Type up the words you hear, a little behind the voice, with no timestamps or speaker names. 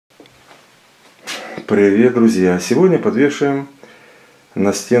Привет, друзья! Сегодня подвешиваем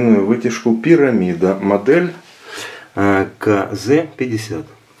настенную вытяжку пирамида, модель КЗ 50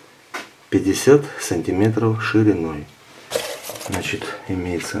 сантиметров шириной. Значит,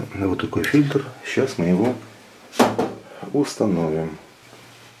 имеется вот такой фильтр. Сейчас мы его установим.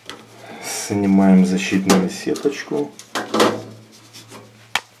 Снимаем защитную сеточку.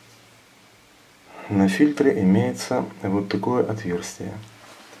 На фильтре имеется вот такое отверстие.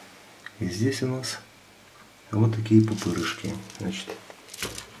 И здесь у нас вот такие пупырышки. Значит,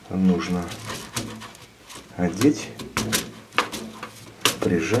 нужно одеть,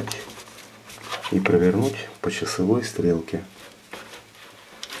 прижать и провернуть по часовой стрелке.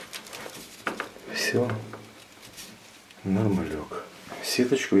 Все, нормалек.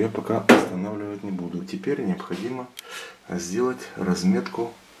 Сеточку я пока устанавливать не буду. Теперь необходимо сделать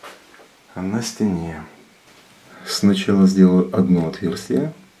разметку на стене. Сначала сделаю одно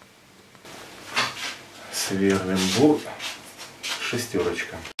отверстие. Сверлим бур,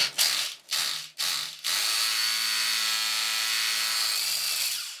 шестерочка.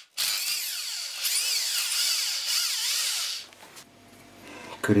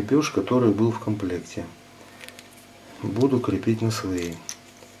 Крепеж, который был в комплекте, буду крепить на свои.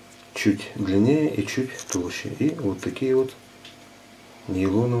 Чуть длиннее и чуть толще. И вот такие вот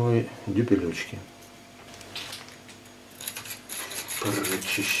нейлоновые дюбелечки.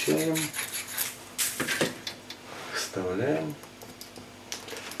 Прочищаем. Вставляем,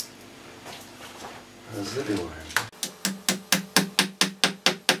 заливаем.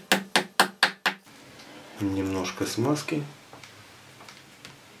 Немножко смазки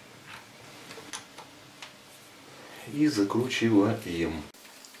и закручиваем.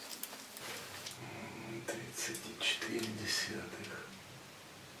 34 десятых.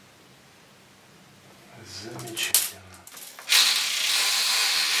 Замечательно.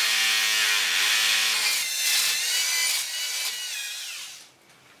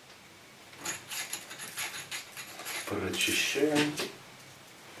 Прочищаем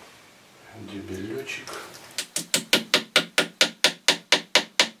дюбелечек.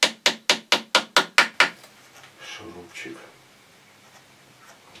 Шурупчик.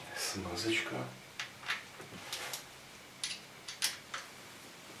 Смазочка.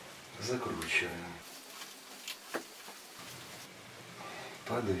 Закручиваем.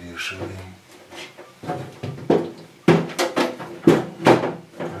 Подвешиваем.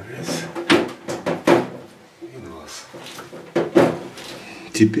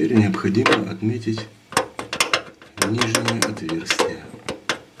 Теперь необходимо отметить нижнее отверстие.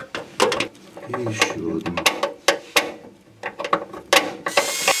 И еще одно.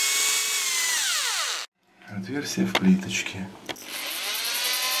 Отверстие в плиточке.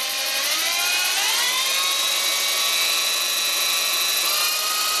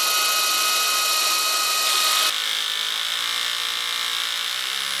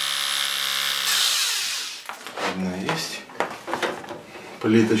 Одна есть.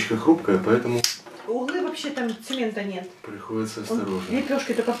 Плиточка хрупкая, поэтому углы вообще там цемента нет. Приходится осторожно.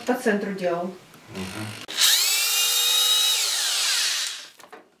 Лепешки только по центру делал. Угу.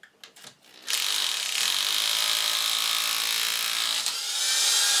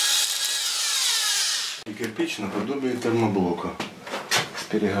 И кирпич наподобие термоблока с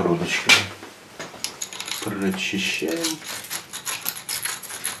перегородочкой. Прочищаем.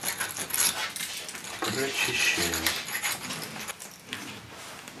 Прочищаем.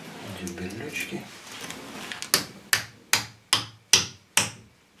 Дюбелечки.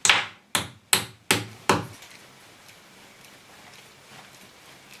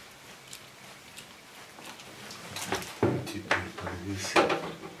 Теперь повесим.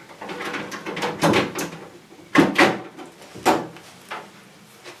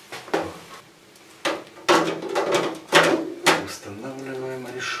 Устанавливаем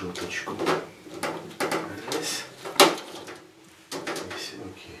решеточку. Раз. И все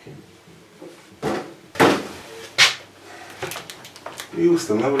окей. И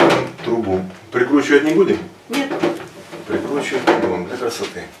устанавливаем трубу. Прикручивать не будем? Нет. Прикручивать не будем для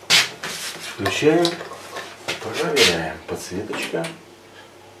красоты. Включаем, проверяем. Подсветочка,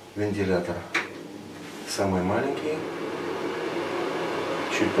 вентилятор самый маленький,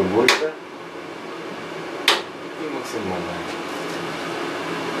 чуть побольше и максимальный.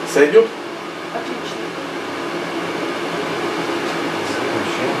 Сойдет? Отлично.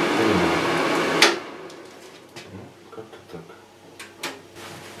 Как-то так.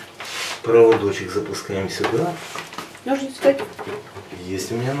 Проводочек запускаем сюда. Ножницы какие?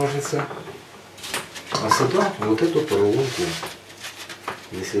 Есть у меня ножницы. А сюда вот эту поролонку,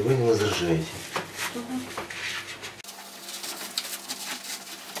 если вы не возражаете.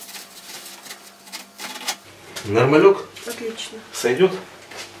 Нормалек? Отлично. Сойдет?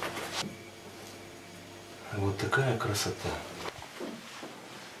 Вот такая красота.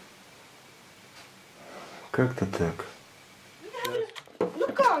 Как-то так. Ну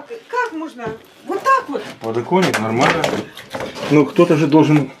как? Как можно? Вот так вот? Подоконник нормально. Ну, кто-то же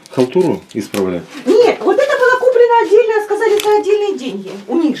должен халтуру исправлять. Нет, вот это было куплено отдельно, сказали, за отдельные деньги.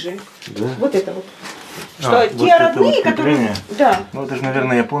 У них же. Да? Вот это вот. Что те вот родные, вот которые... Да. Ну, это же,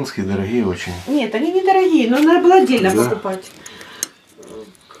 наверное, японские, дорогие очень. Нет, они недорогие, но надо было отдельно Да. покупать.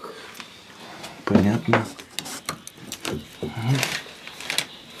 Понятно.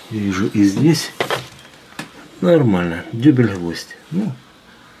 Вижу, и здесь нормально. Дюбель-гвоздь. Ну,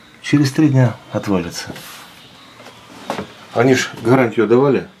 через 3 дня отвалится. Они ж гарантию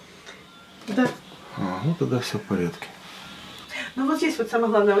давали? Да. Ну тогда все в порядке. Ну вот здесь вот самое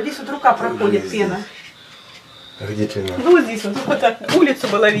главное, вот здесь вот рука проходит, Здесь. пена. Где пена? Ну вот здесь вот так, улицу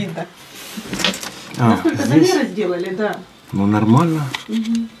было видно. Насколько здесь? замеры сделали, да. Ну нормально.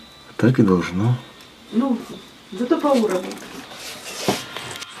 Угу. Так и должно. Ну, зато по уровню.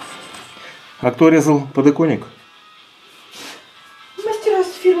 А кто резал подоконник? Мастера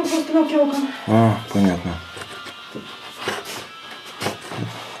с фирмы по установке окон. Понятно.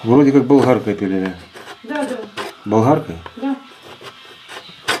 Вроде как болгаркой пилили. Да, да. Болгаркой? Да.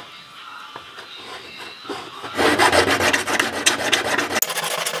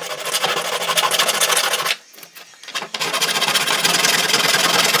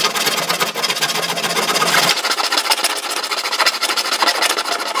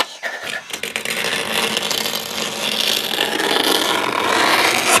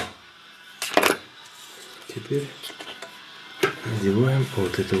 Теперь надеваем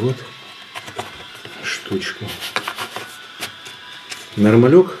вот эту вот штучку.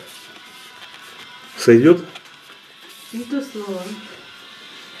 Нормалек? Сойдет? Не то слово.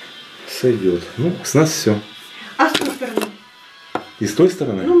 Сойдет. Ну, с нас все. А с той стороны? И с той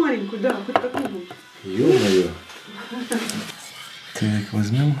стороны? Ну, маленькую, да, хоть какую-нибудь. Ё-моё. Так,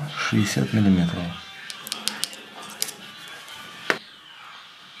 возьмем 60 миллиметров.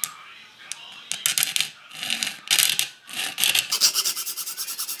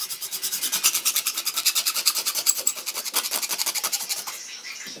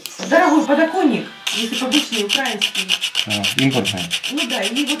 Дорогой подоконник, если обычный, украинский. Импортный? Ну да,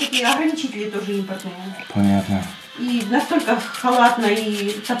 и вот такие ограничители тоже импортные. Понятно. И настолько халатно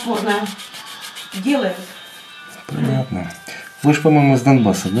и топорно делают. Понятно. Вы же, по-моему, из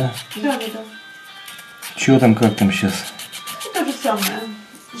Донбасса, да? Да, да, да. Чего там, как там сейчас? Ну, то же самое.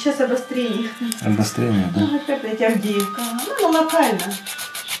 Сейчас обострение. Обострение, да? Ну, опять Авдеевка. Ну, локально.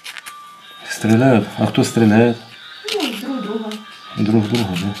 Стреляют? А кто стреляет? Ну, друг друга. Друг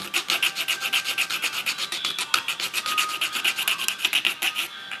друга, да?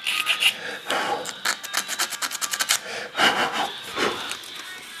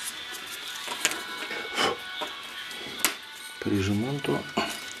 Прижиманту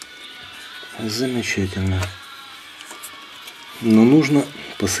замечательно. Но нужно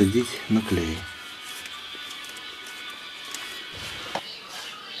посадить на клей.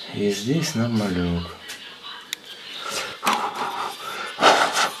 И здесь нормалек.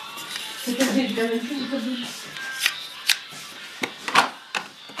 Это здесь, да, ничего не забыл.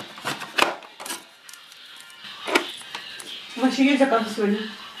 Вообще есть заказ сегодня?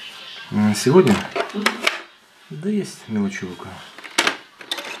 Сегодня? Да есть мелочевка.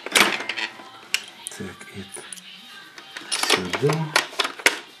 Так, это сюда.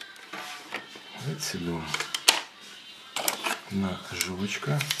 Вот сюда.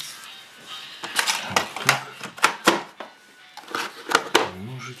 Ножовочка. Вот так.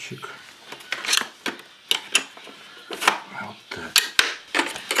 Ножичек. Вот так.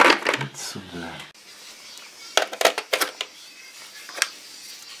 Вот сюда.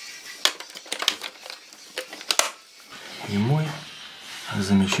 И мой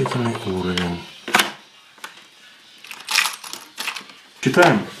замечательный уровень.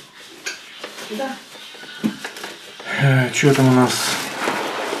 Читаем. Да. Что там у нас?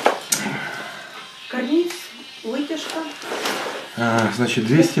 Карниз, вытяжка. Значит,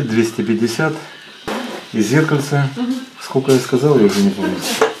 200, 250. И зеркальце. Сколько я сказал, я уже не помню.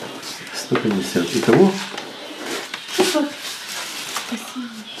 150. Итого? 600. Спасибо.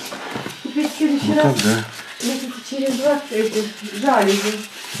 Теперь в следующий Вот раз. так, да. Месяца через 2 эти жалюзи.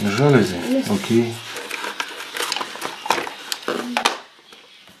 Жалюзи? Окей.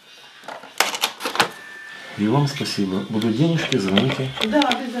 И вам спасибо. Будут денежки, звоните. Да,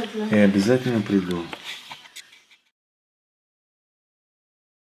 обязательно. И обязательно приду.